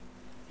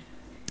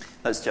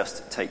Let's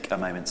just take a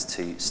moment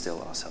to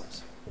still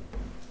ourselves.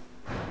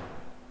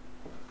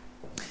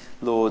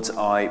 Lord,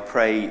 I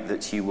pray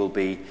that you will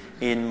be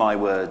in my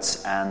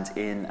words and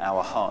in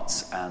our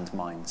hearts and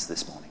minds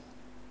this morning.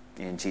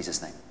 In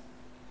Jesus' name.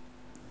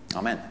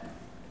 Amen.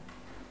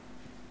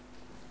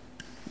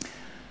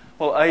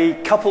 Well, a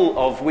couple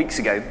of weeks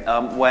ago,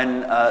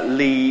 when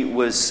Lee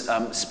was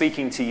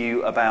speaking to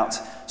you about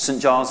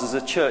St. Giles as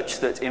a church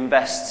that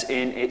invests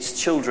in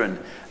its children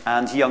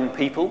and young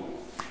people,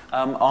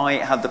 I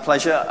had the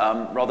pleasure,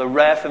 rather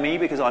rare for me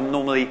because I'm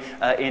normally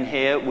in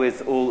here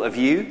with all of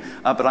you,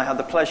 but I had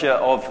the pleasure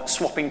of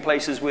swapping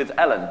places with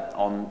Ellen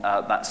on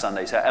that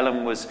Sunday. So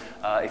Ellen was,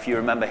 if you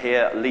remember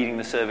here, leading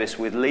the service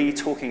with Lee,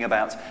 talking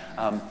about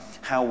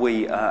how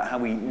we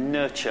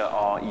nurture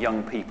our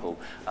young people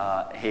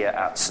here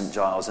at St.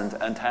 Giles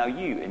and how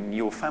you and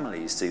your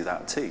families do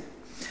that too.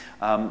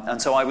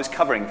 And so I was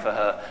covering for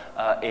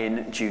her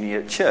in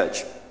junior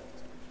church.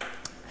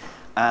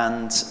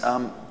 And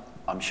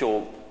I'm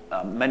sure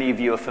many of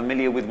you are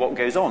familiar with what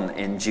goes on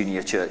in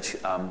junior church.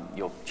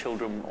 Your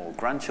children or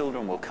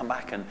grandchildren will come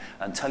back and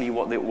tell you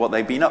what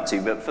they've been up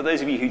to. But for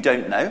those of you who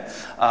don't know,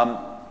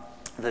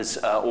 there's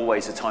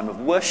always a time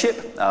of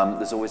worship.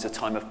 There's always a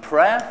time of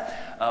prayer.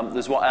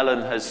 There's what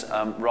Ellen has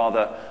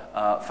rather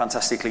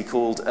fantastically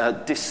called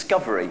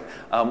discovery,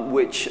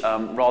 which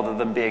rather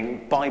than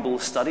being Bible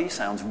study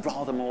sounds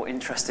rather more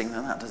interesting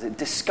than that, does it?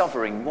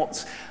 Discovering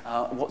what's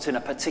in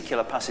a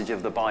particular passage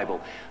of the Bible,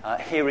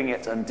 hearing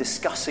it and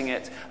discussing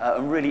it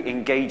and really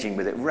engaging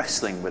with it,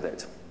 wrestling with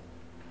it.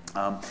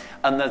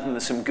 And then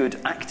there's some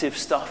good active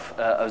stuff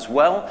as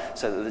well,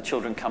 so that the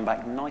children come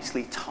back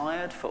nicely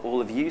tired for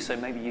all of you, so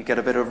maybe you get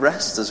a bit of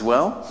rest as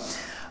well.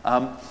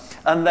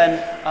 And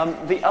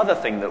then the other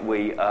thing that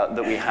we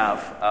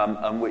have,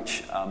 and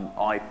which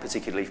I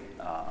particularly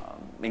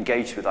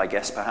engaged with, I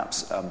guess,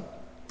 perhaps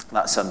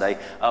that Sunday,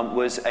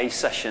 was a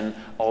session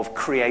of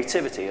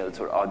creativity,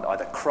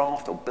 either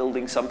craft or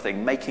building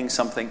something, making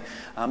something,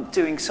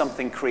 doing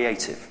something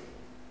creative.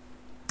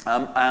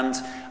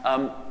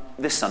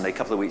 This Sunday, a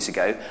couple of weeks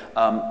ago,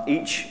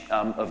 each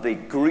of the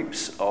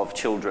groups of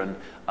children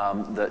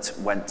that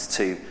went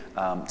to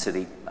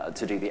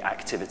do the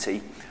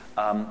activity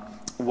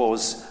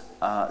was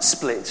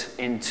split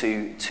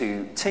into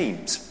two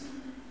teams.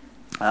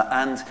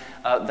 And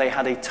they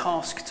had a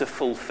task to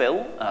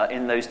fulfill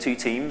in those two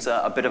teams,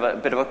 a bit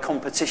of a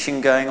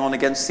competition going on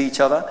against each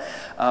other.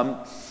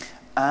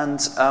 And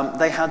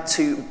they had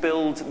to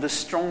build the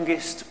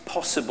strongest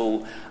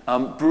possible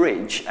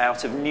bridge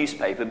out of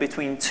newspaper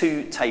between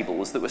two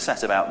tables that were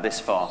set about this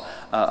far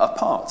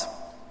apart.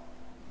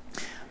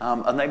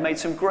 And they made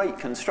some great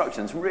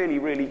constructions, really,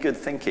 really good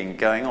thinking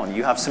going on.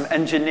 You have some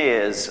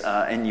engineers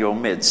in your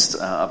midst,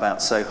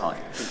 about so high.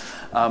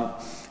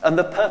 And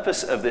the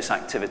purpose of this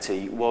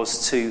activity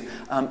was to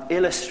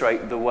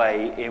illustrate the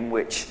way in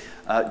which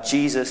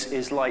Jesus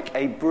is like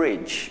a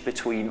bridge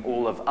between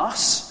all of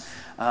us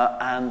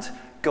and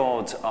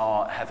God,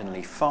 our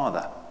Heavenly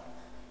Father.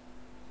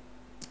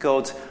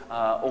 God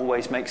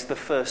always makes the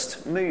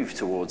first move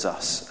towards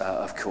us,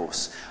 of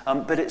course.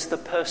 But it's the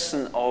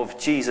person of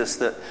Jesus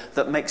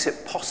that makes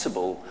it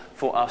possible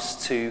for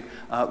us to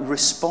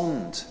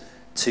respond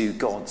to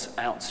God's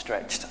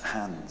outstretched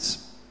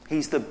hands.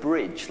 He's the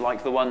bridge,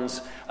 like the ones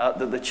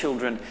that the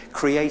children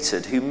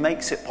created, who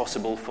makes it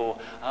possible for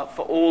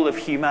all of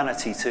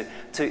humanity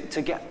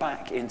to get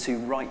back into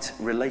right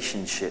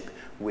relationship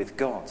with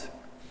God.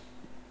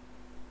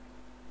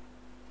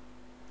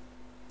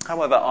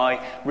 However,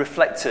 I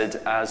reflected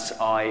as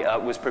I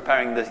was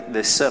preparing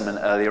this sermon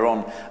earlier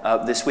on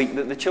this week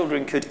that the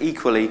children could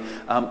equally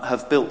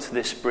have built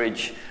this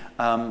bridge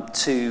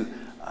to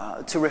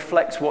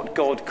reflect what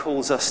God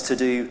calls us to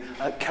do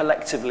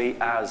collectively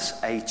as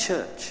a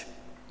church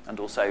and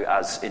also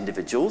as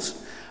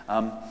individuals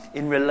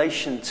in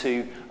relation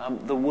to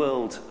the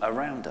world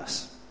around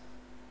us.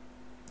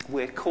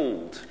 We're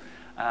called,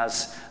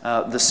 as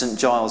the St.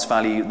 Giles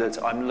value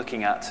that I'm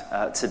looking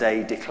at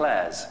today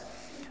declares,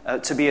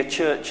 to be a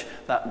church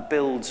that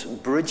builds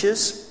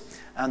bridges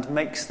and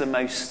makes the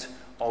most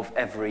of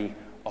every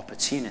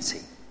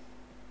opportunity.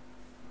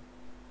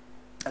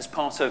 As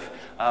part of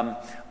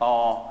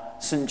our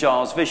St.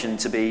 Giles vision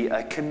to be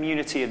a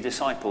community of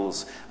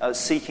disciples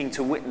seeking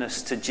to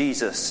witness to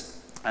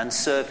Jesus and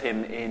serve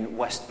him in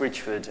West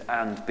Bridgford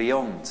and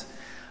beyond.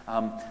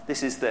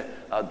 This is the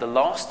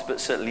last, but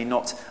certainly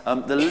not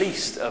the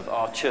least of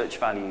our church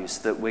values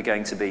that we're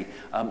going to be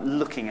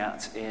looking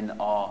at in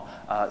our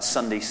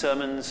Sunday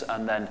sermons,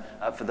 and then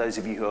for those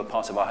of you who are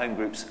part of our home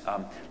groups,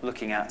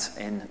 looking at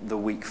in the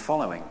week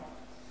following.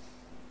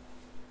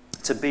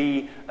 To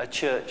be a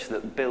church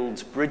that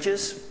builds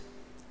bridges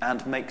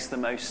and makes the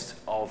most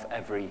of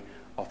every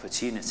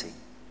opportunity.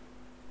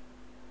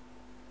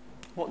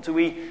 What do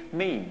we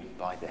mean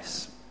by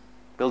this?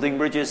 Building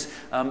bridges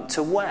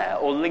to where,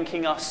 or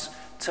linking us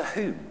to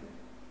whom?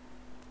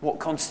 What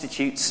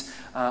constitutes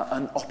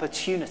an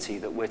opportunity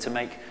that we're to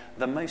make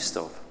the most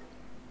of?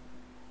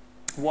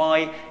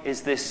 Why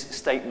is this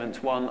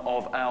statement one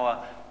of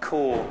our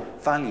core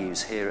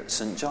values here at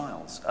St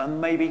Giles? And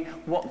maybe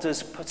what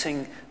does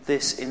putting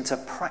this into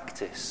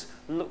practice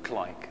look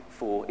like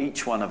for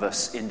each one of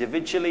us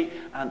individually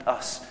and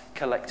us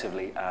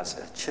collectively as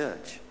a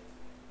church?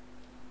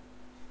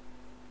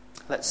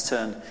 Let's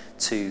turn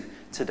to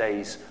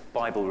today's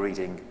Bible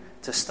reading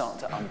to start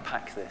to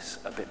unpack this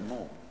a bit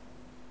more.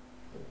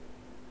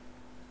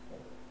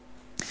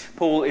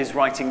 Paul is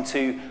writing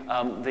to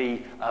the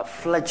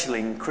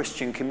fledgling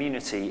Christian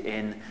community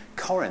in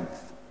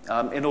Corinth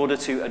in order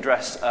to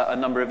address a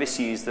number of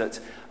issues that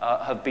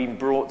have been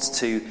brought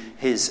to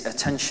his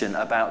attention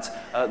about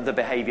the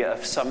behaviour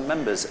of some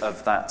members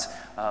of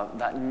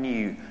that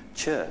new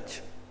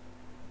church.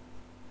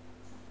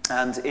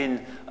 And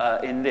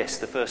in this,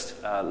 the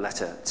first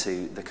letter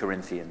to the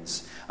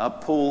Corinthians,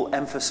 Paul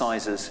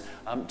emphasises,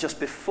 just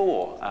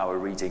before our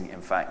reading,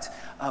 in fact,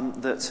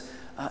 that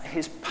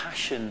his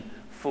passion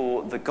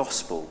for the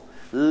gospel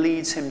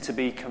leads him to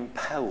be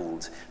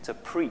compelled to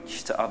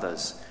preach to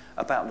others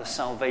about the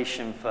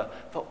salvation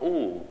for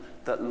all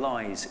that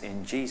lies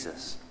in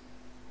Jesus.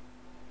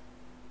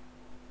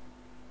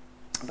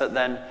 But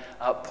then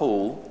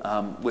Paul,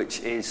 which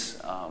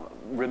is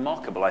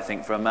remarkable, I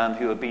think, for a man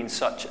who had been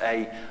such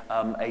a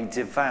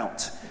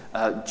devout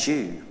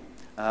Jew,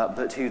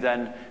 but who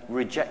then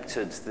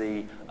rejected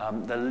the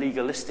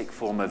legalistic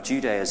form of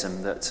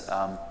Judaism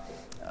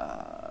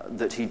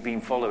that he'd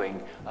been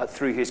following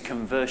through his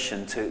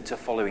conversion to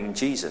following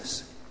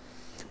Jesus.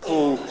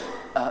 Paul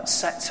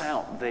sets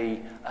out the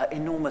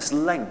enormous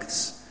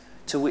lengths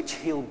to which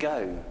he'll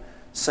go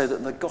so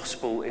that the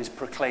gospel is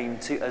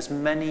proclaimed to as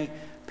many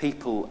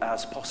people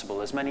as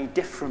possible, as many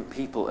different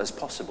people as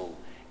possible,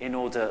 in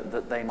order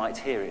that they might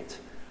hear it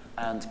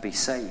and be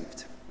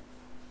saved.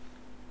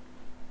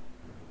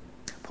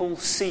 Paul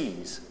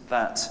sees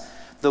that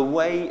the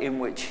way in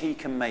which he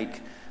can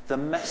make the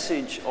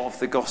message of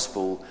the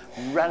gospel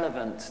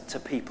relevant to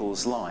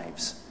people's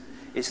lives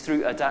is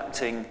through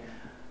adapting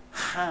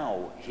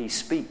how he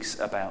speaks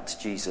about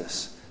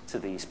Jesus to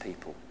these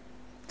people,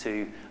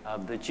 to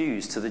the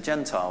Jews, to the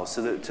Gentiles,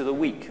 to the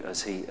weak,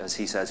 as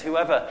he says,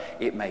 whoever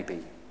it may be,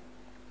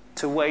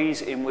 to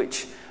ways in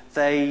which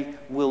they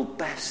will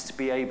best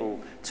be able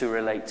to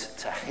relate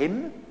to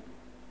him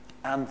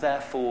and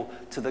therefore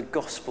to the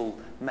gospel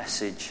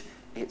message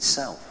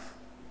itself.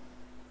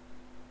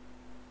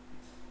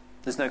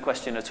 There's no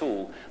question at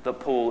all that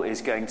Paul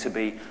is going to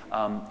be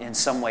in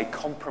some way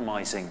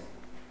compromising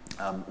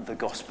the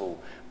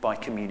gospel by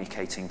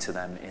communicating to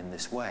them in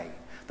this way.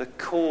 The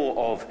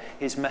core of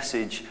his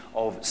message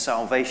of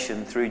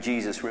salvation through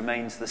Jesus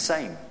remains the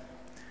same,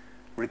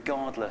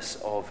 regardless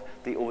of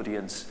the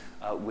audience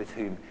with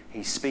whom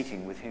he's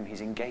speaking, with whom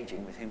he's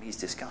engaging, with whom he's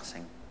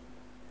discussing,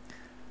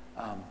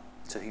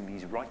 to whom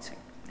he's writing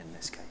in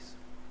this case.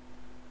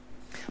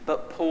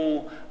 But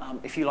Paul,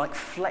 if you like,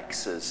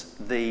 flexes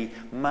the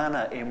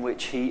manner in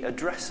which he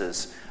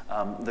addresses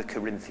the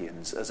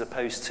Corinthians as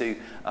opposed to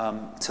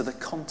the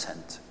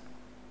content,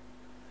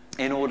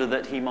 in order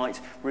that he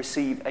might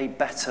receive a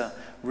better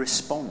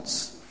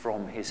response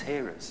from his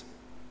hearers.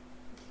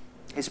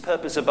 His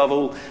purpose, above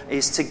all,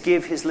 is to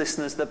give his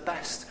listeners the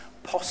best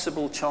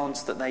possible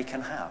chance that they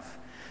can have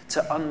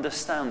to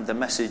understand the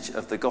message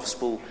of the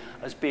gospel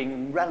as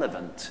being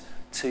relevant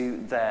to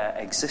their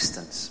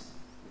existence,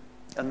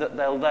 and that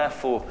they'll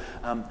therefore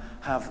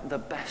have the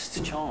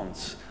best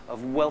chance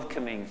of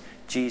welcoming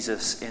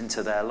Jesus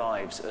into their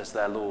lives as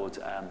their Lord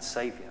and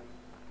Saviour.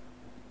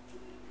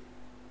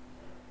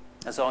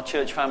 As our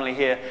church family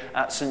here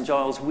at St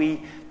Giles,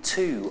 we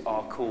too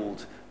are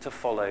called to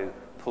follow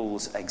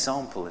Paul's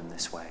example in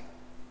this way.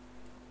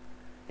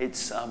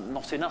 It's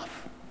not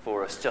enough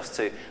for us just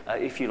to,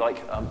 if you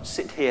like,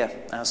 sit here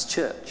as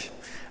church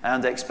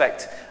and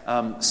expect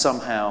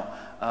somehow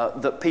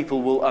that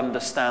people will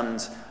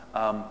understand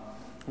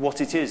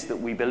what it is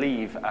that we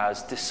believe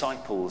as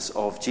disciples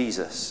of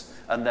Jesus,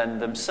 and then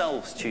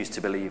themselves choose to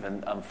believe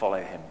and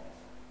follow him.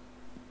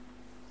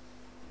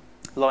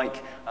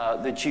 Like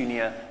the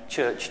junior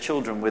church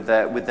children with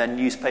their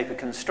newspaper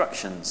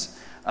constructions,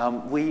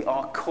 we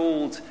are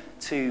called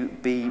to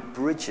be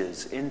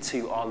bridges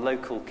into our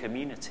local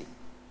community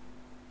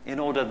in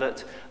order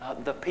that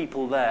the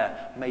people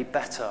there may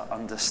better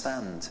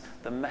understand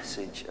the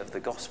message of the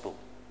gospel.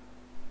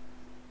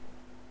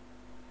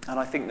 And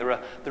I think there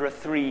are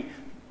three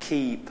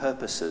key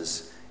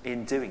purposes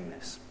in doing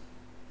this.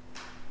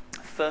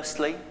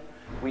 Firstly,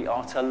 we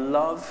are to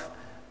love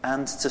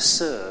and to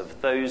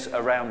serve those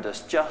around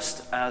us,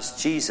 just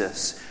as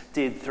Jesus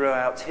did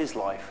throughout his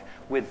life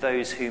with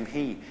those whom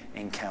he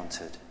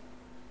encountered.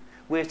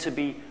 We're to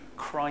be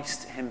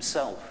Christ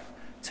himself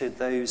to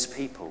those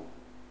people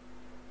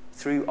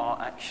through our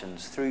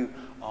actions, through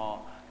our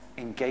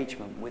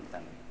engagement with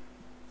them.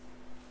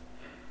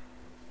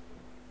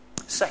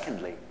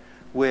 Secondly,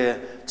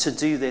 we're to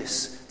do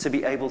this to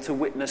be able to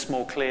witness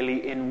more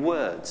clearly in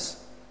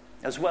words,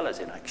 as well as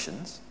in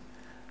actions,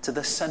 to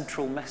the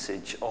central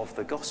message of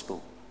the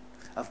gospel,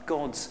 of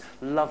God's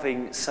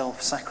loving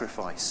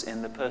self-sacrifice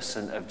in the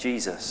person of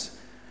Jesus,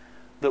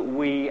 that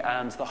we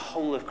and the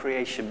whole of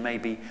creation may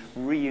be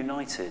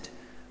reunited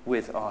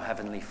with our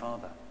Heavenly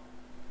Father.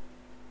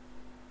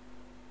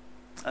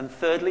 And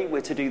thirdly,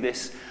 we're to do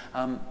this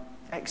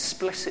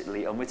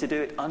explicitly, and we're to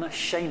do it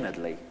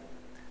unashamedly,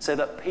 so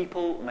that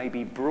people may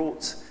be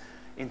brought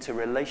into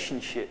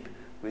relationship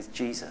with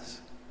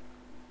Jesus.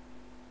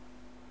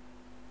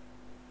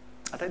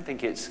 I don't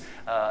think it's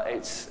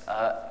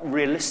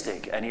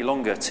realistic any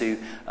longer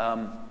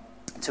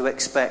to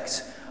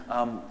expect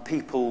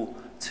people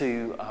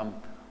to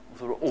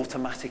sort of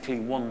automatically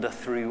wander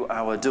through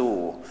our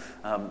door,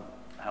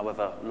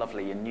 however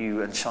lovely and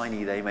new and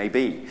shiny they may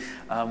be,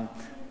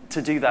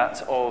 to do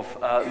that of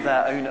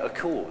their own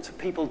accord.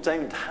 People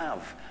don't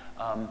have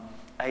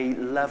a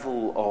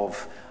level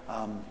of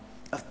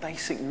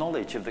basic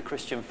knowledge of the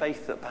Christian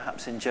faith that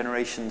perhaps in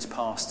generations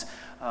past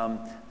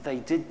they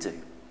did do.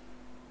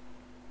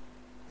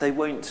 They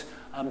won't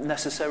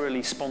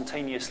necessarily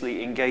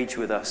spontaneously engage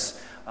with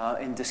us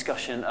in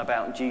discussion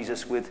about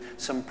Jesus with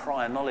some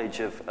prior knowledge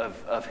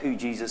of who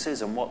Jesus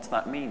is and what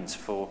that means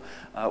for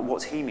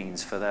what he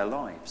means for their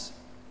lives.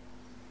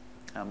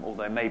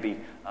 Although maybe,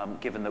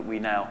 given that we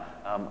now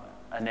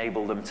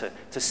enable them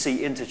to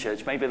see into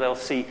church, maybe they'll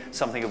see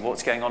something of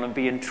what's going on and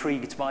be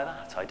intrigued by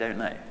that. I don't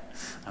know.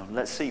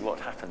 Let's see what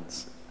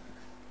happens.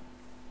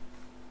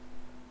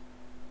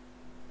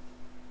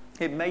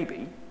 It may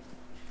be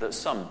that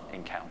some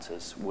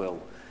encounters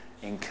will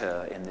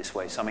incur in this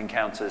way. Some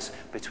encounters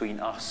between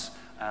us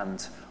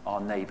and our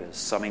neighbours.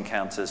 Some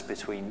encounters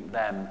between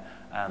them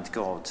and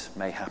God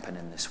may happen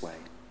in this way.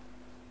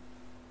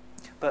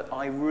 But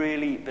I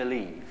really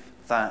believe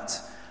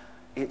that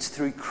it's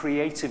through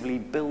creatively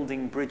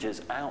building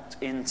bridges out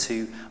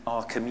into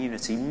our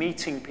community,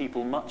 meeting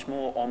people much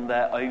more on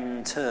their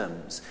own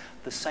terms,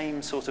 the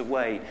same sort of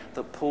way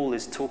that Paul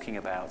is talking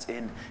about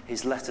in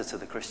his letter to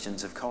the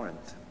Christians of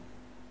Corinth.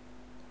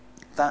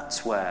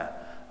 That's where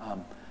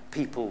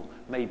people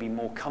may be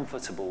more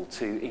comfortable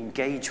to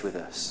engage with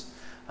us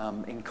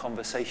in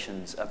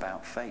conversations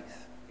about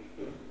faith.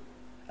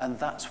 And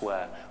that's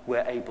where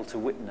we're able to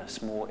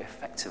witness more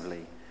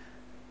effectively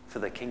for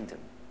the kingdom.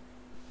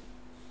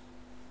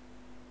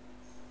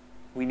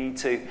 We need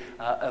to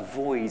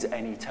avoid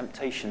any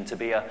temptation to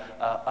be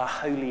a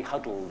holy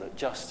huddle that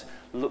just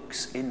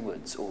looks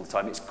inwards all the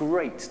time. It's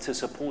great to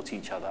support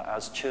each other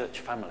as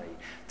church family,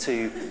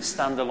 to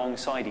stand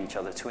alongside each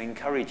other, to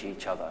encourage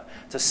each other,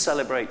 to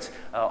celebrate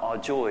our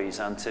joys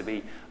and to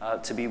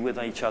be with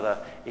each other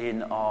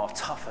in our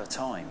tougher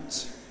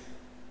times.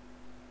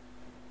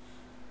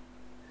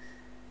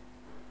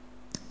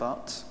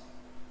 But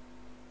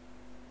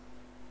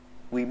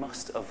we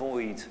must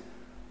avoid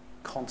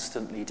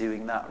constantly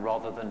doing that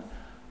rather than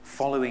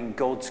following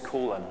God's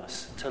call on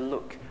us to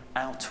look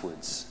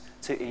outwards,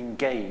 to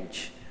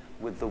engage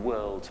with the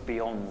world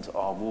beyond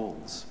our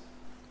walls.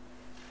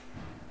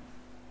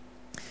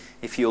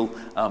 If you'll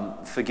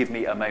forgive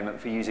me a moment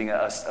for using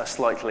a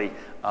slightly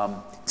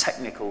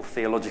technical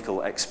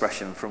theological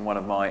expression from one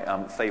of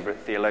my favourite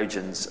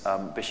theologians,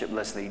 Bishop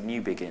Leslie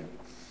Newbigin.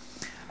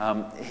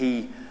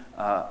 He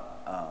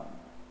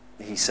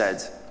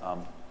said,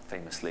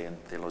 famously in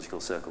theological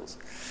circles,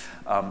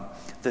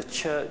 the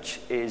church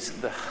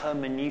is the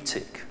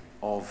hermeneutic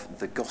of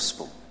the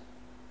gospel.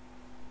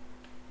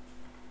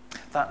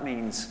 That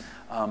means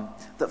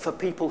that for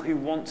people who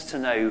want to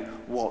know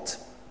what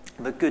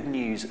the good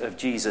news of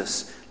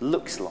Jesus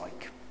looks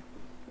like,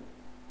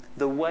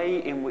 the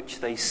way in which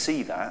they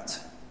see that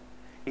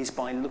is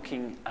by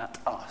looking at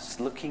us,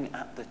 looking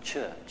at the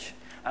church,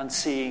 and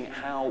seeing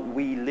how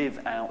we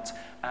live out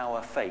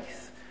our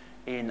faith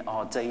in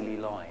our daily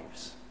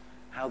lives.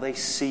 How they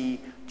see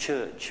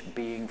church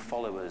being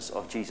followers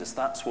of Jesus.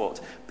 That's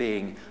what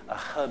being a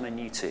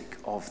hermeneutic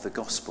of the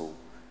gospel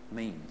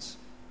means.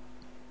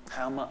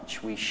 How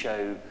much we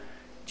show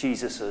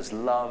Jesus'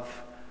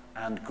 love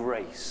and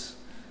grace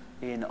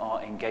in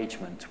our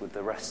engagement with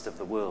the rest of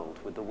the world,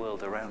 with the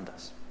world around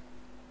us.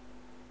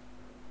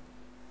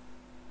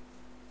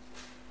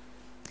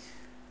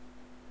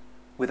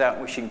 Without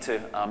wishing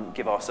to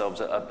give ourselves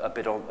a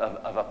bit of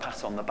a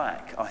pat on the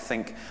back, I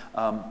think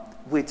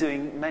we're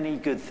doing many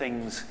good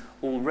things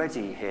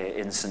already here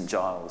in St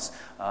Giles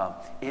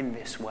in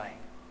this way.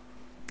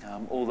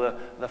 All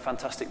the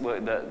fantastic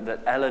work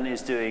that Ellen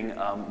is doing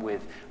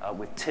with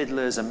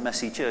Tiddlers and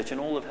Messy Church, and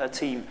all of her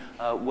team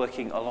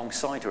working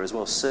alongside her as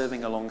well,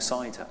 serving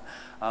alongside her.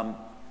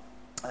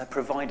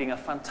 Providing a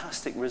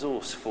fantastic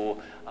resource for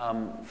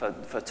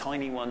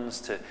tiny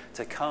ones to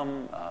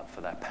come,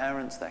 for their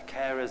parents, their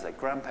carers, their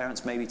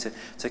grandparents maybe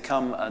to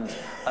come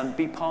and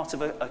be part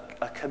of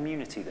a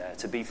community there,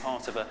 to be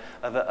part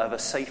of a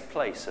safe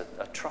place,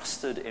 a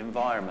trusted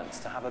environment,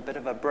 to have a bit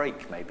of a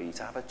break maybe,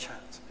 to have a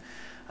chat,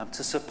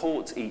 to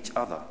support each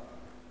other.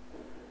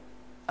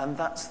 And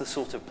that's the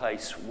sort of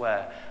place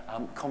where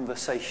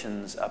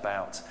conversations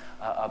about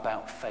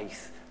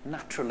faith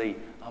naturally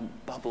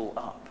bubble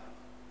up.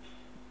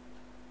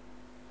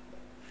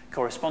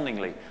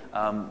 Correspondingly,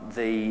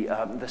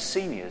 the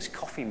seniors'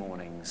 coffee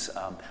mornings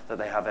that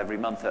they have every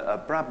month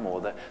at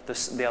Bradmore,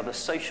 the other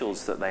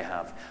socials that they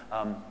have,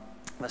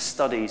 the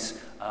studies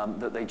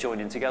that they join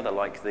in together,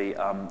 like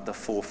the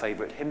 4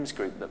 favourite hymns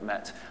group that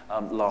met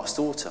last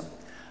autumn.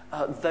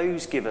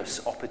 Those give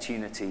us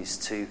opportunities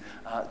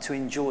to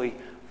enjoy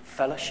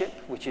fellowship,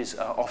 which is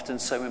often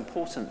so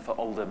important for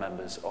older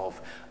members of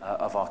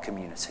our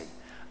community,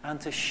 and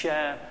to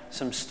share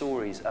some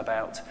stories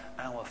about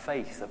our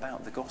faith,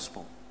 about the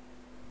gospel.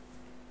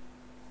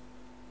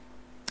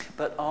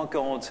 But our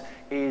God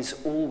is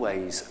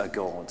always a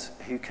God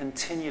who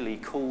continually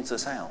calls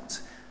us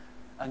out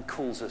and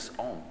calls us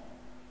on.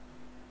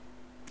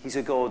 He's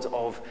a God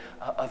of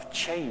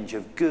change,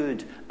 of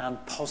good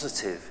and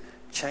positive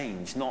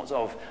change, not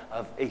of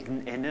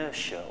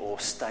inertia or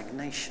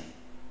stagnation.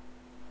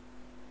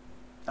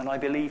 And I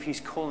believe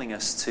he's calling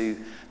us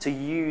to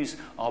use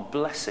our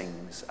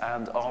blessings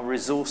and our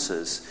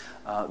resources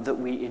that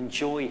we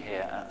enjoy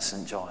here at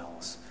St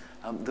Giles,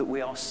 that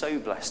we are so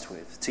blessed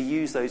with, to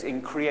use those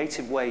in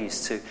creative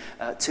ways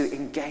to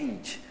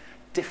engage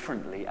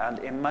differently and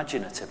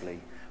imaginatively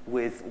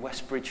with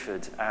West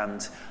Bridgford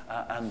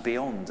and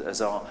beyond,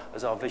 as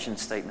our vision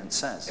statement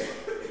says.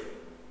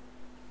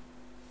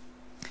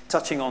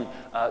 Touching on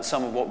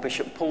some of what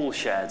Bishop Paul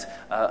shared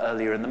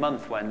earlier in the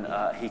month when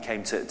he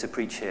came to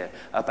preach here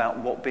about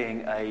what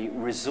being a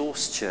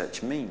resource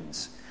church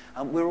means.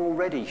 We're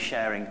already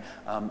sharing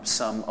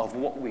some of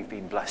what we've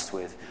been blessed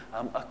with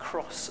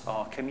across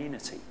our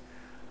community.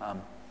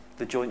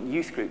 The joint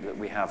youth group that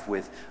we have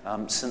with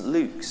St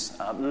Luke's,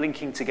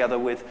 linking together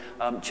with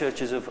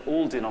churches of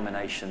all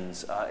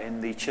denominations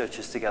in the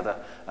Churches Together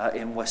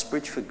in West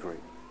Bridgford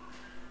group.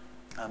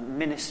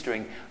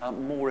 Ministering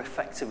more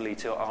effectively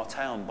to our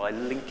town by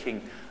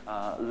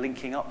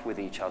linking up with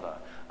each other,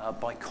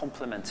 by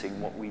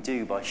complementing what we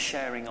do, by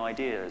sharing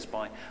ideas,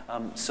 by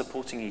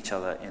supporting each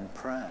other in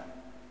prayer.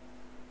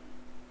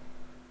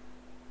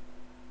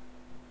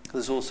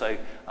 There's also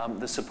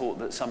the support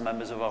that some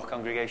members of our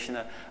congregation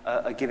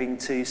are giving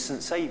to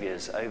St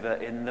Saviour's over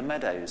in the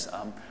Meadows.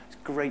 It's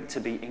great to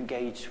be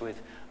engaged with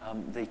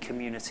the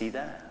community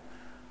there.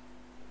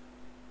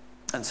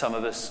 And some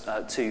of us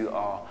too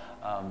are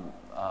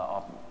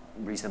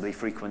reasonably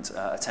frequent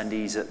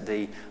attendees at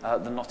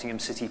the Nottingham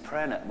City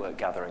Prayer Network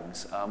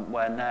gatherings,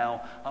 where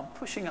now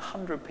pushing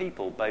 100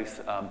 people,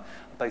 both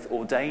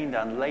ordained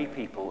and lay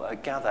people,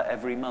 gather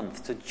every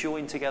month to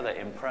join together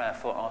in prayer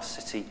for our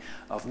city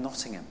of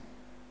Nottingham.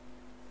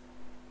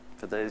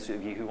 For those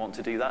of you who want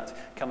to do that,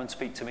 come and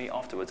speak to me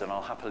afterwards and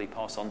I'll happily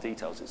pass on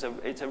details.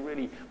 It's a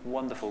really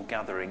wonderful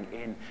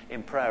gathering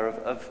in prayer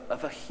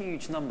of a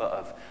huge number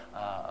of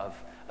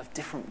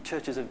different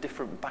churches of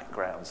different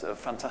backgrounds. A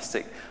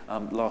fantastic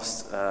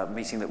last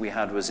meeting that we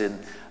had was in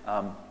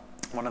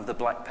one of the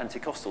Black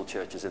Pentecostal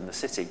churches in the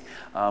city,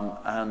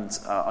 and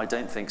I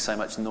don't think so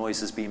much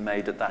noise has been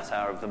made at that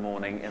hour of the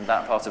morning in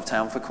that part of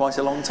town for quite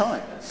a long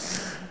time.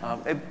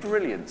 A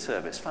brilliant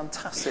service,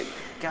 fantastic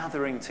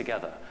gathering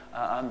together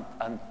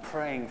and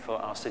praying for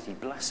our city,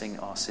 blessing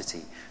our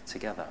city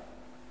together.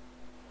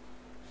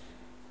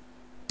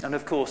 And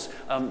of course,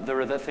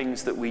 there are the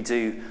things that we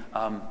do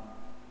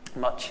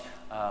much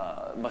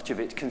of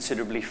it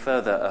considerably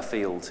further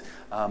afield,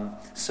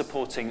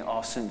 supporting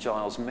our St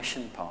Giles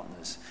mission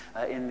partners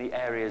in the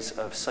areas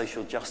of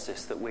social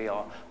justice that we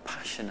are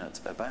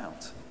passionate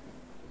about.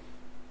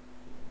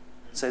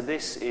 So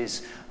this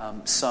is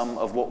some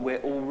of what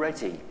we're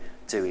already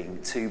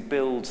doing to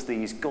build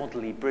these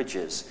godly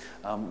bridges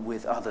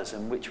with others,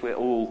 in which we're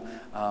all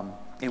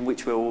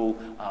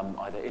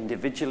either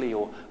individually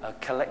or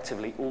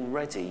collectively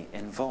already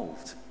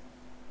involved.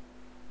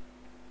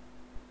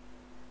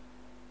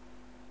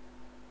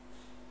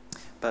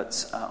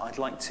 But I'd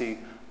like to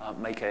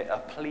make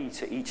a plea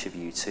to each of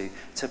you to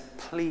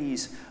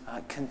please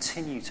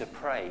continue to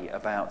pray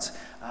about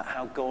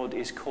how God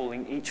is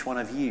calling each one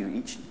of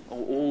you,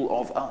 or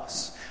all of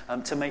us,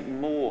 to make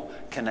more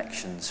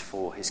connections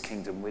for his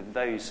kingdom with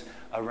those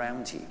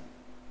around you.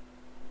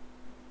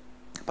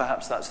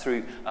 Perhaps that's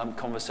through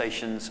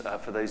conversations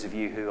for those of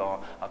you who are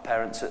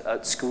parents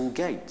at school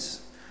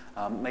gates,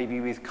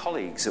 maybe with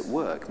colleagues at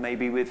work,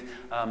 maybe with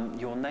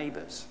your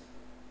neighbours.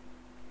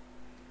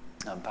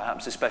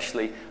 Perhaps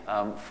especially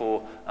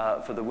for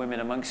the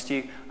women amongst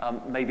you,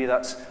 maybe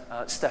that's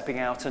stepping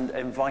out and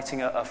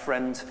inviting a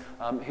friend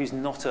who's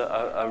not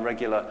a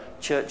regular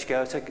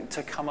churchgoer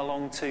to come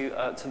along to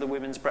the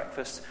women's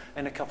breakfast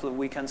in a couple of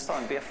weekends' time.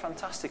 It'd be a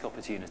fantastic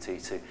opportunity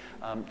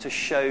to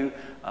show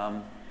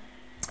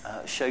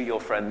your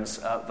friends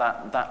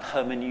that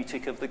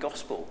hermeneutic of the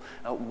gospel,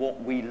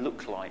 what we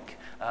look like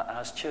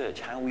as church,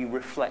 how we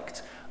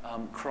reflect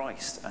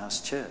Christ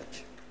as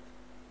church.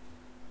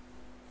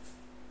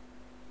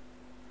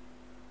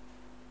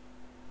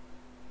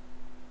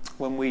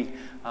 When we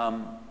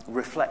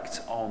reflect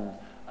on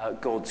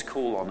God's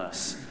call on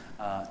us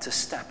to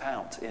step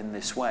out in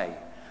this way,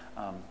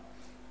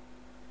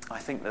 I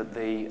think that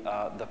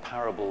the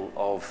parable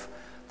of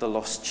the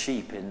lost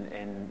sheep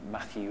in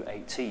Matthew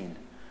 18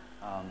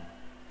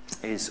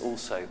 is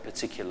also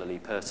particularly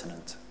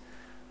pertinent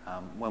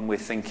when we're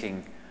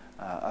thinking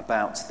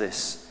about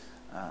this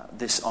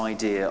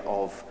idea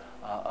of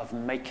of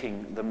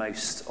making the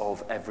most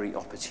of every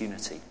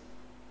opportunity.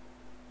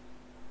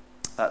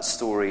 That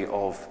story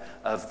of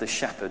the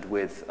shepherd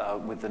with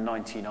the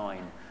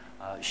 99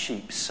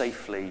 sheep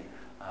safely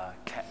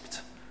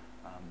kept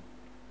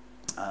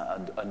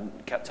and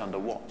kept under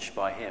watch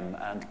by him,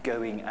 and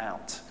going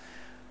out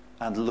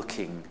and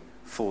looking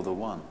for the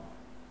one.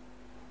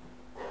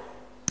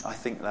 I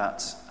think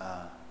that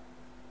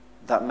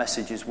that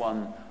message is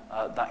one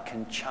that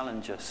can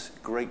challenge us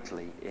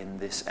greatly in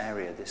this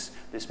area,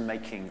 this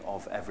making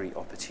of every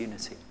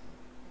opportunity.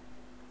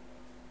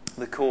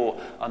 The core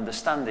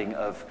understanding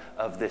of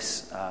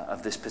this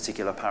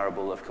particular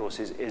parable, of course,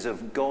 is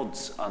of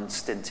God's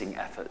unstinting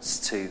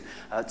efforts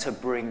to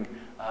bring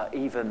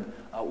even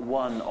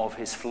one of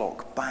his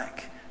flock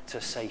back to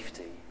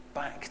safety,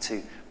 back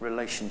to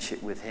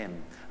relationship with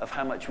him, of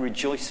how much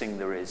rejoicing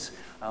there is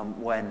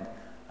when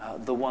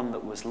the one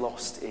that was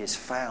lost is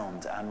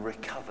found and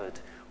recovered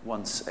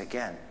once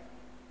again.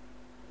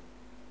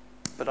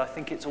 But I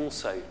think it's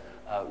also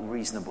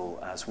reasonable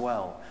as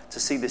well to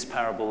see this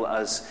parable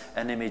as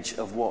an image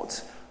of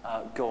what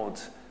God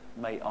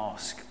may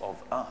ask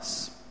of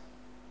us.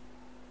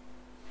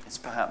 It's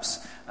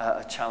perhaps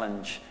a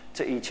challenge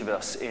to each of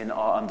us in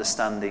our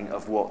understanding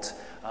of what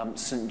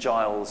St.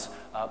 Giles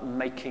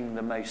making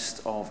the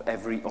most of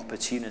every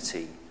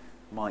opportunity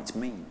might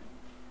mean.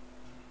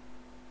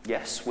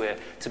 Yes, we're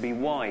to be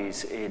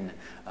wise in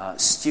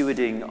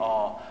stewarding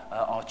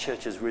our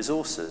church's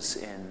resources,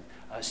 in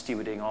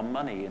stewarding our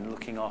money, in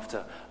looking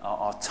after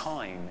our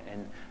time,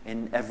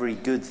 in every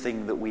good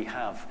thing that we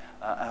have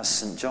as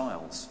St.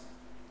 Giles.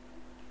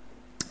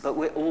 But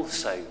we're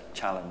also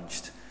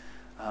challenged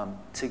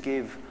to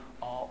give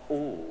our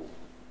all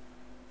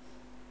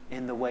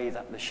in the way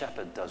that the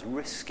shepherd does,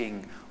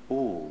 risking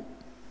all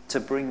to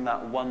bring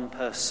that one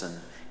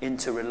person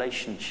into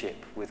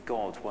relationship with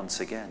God once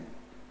again.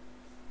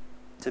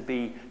 To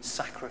be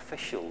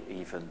sacrificial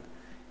even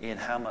in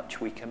how much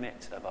we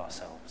commit of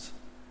ourselves,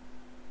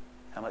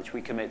 how much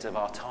we commit of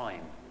our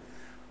time,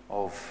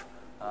 of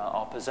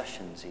our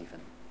possessions even,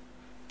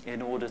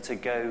 in order to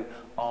go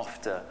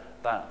after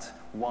that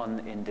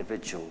one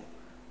individual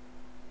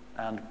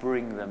and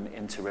bring them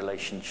into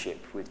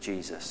relationship with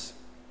Jesus.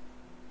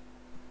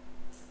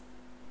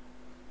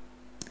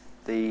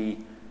 The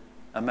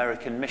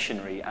American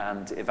missionary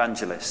and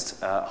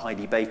evangelist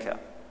Heidi Baker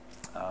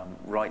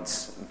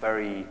writes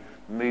very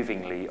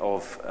movingly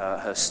of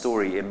her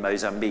story in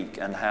Mozambique,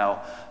 and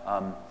how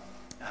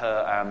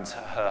her and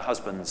her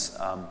husband's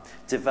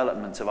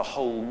development of a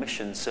whole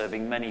mission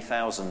serving many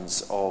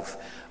thousands of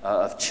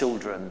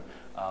children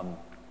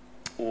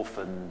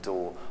orphaned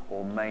or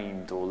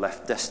maimed or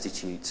left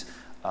destitute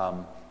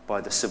by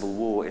the civil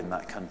war in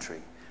that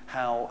country.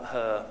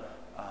 How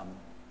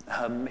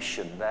her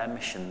mission, their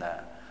mission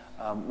there,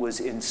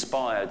 was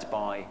inspired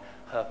by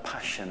her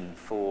passion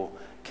for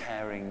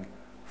caring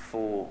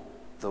for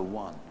the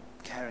one,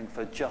 caring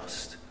for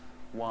just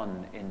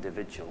one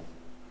individual.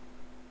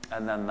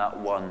 And then that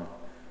one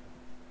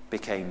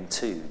became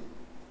 2,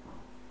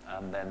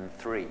 and then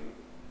 3,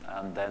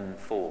 and then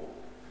 4,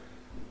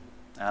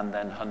 and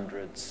then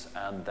hundreds,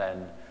 and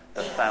then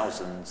the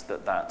thousands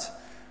that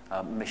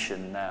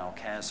mission now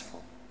cares for.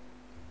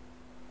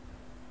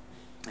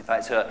 In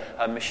fact,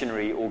 her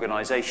missionary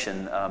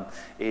organisation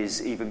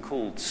is even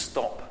called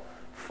Stop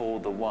for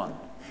the One.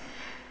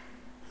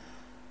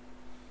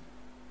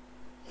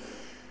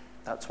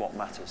 That's what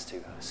matters to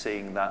her,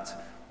 seeing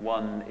that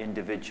one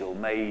individual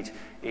made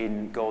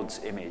in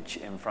God's image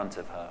in front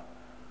of her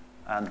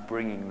and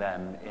bringing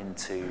them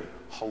into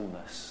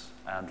wholeness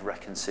and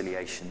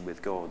reconciliation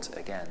with God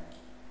again,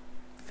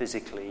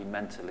 physically,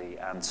 mentally,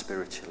 and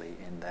spiritually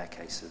in their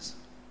cases.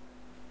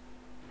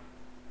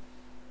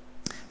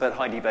 But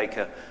Heidi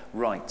Baker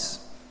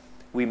writes,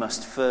 we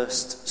must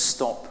first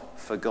stop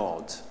for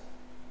God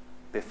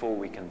before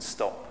we can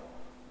stop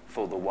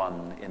for the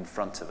one in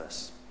front of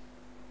us.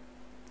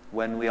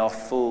 When we are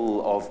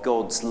full of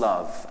God's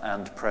love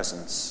and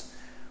presence,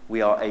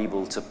 we are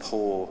able to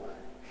pour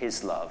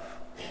his love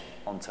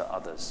onto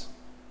others.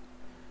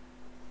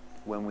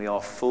 When we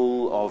are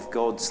full of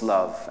God's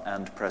love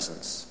and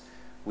presence,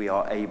 we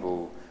are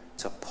able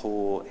to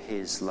pour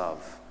his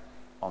love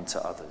onto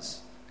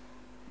others.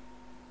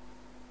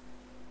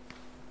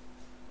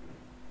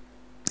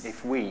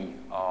 If we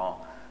are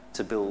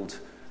to build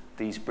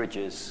these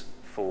bridges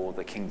for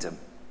the kingdom,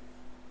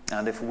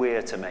 and if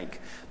we're to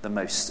make the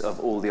most of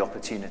all the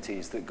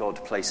opportunities that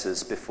God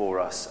places before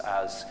us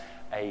as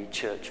a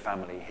church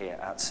family here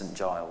at St.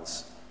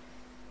 Giles,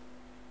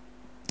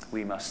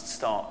 we must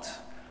start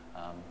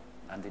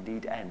and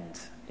indeed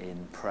end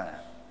in prayer.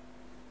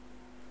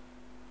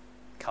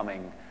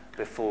 Coming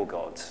before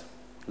God,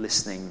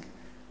 listening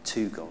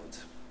to God,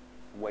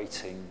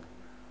 waiting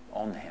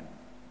on him,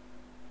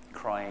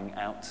 crying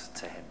out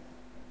to him.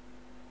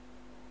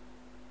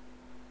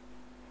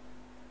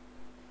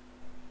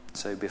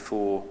 So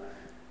before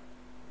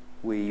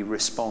we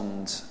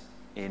respond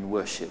in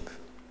worship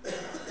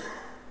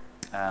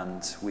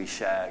and we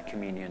share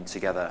communion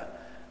together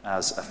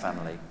as a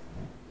family,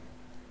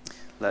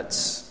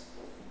 let's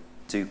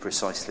do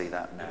precisely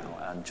that now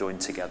and join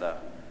together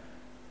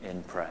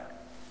in prayer.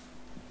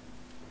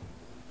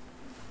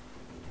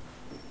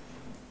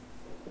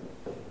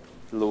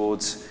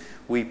 Lord,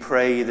 we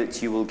pray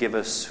that you will give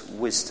us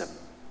wisdom,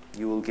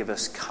 you will give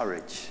us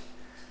courage,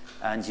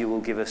 and you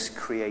will give us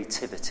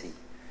creativity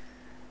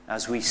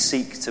as we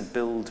seek to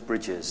build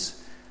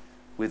bridges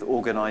with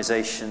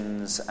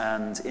organisations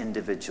and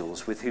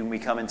individuals with whom we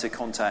come into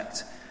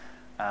contact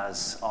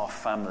as our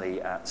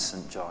family at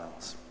St.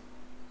 Giles.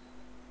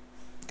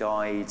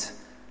 Guide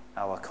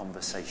our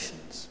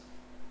conversations.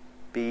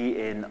 Be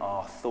in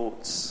our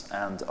thoughts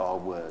and our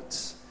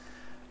words,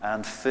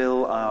 and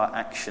fill our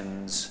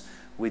actions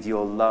with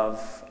your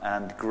love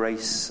and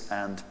grace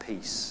and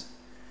peace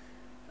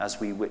as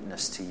we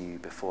witness to you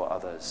before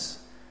others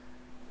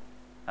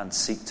and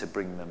seek to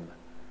bring them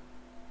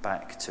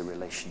back to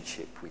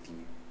relationship with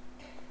you.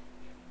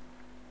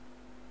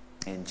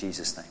 In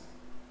Jesus' name.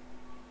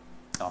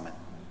 Amen.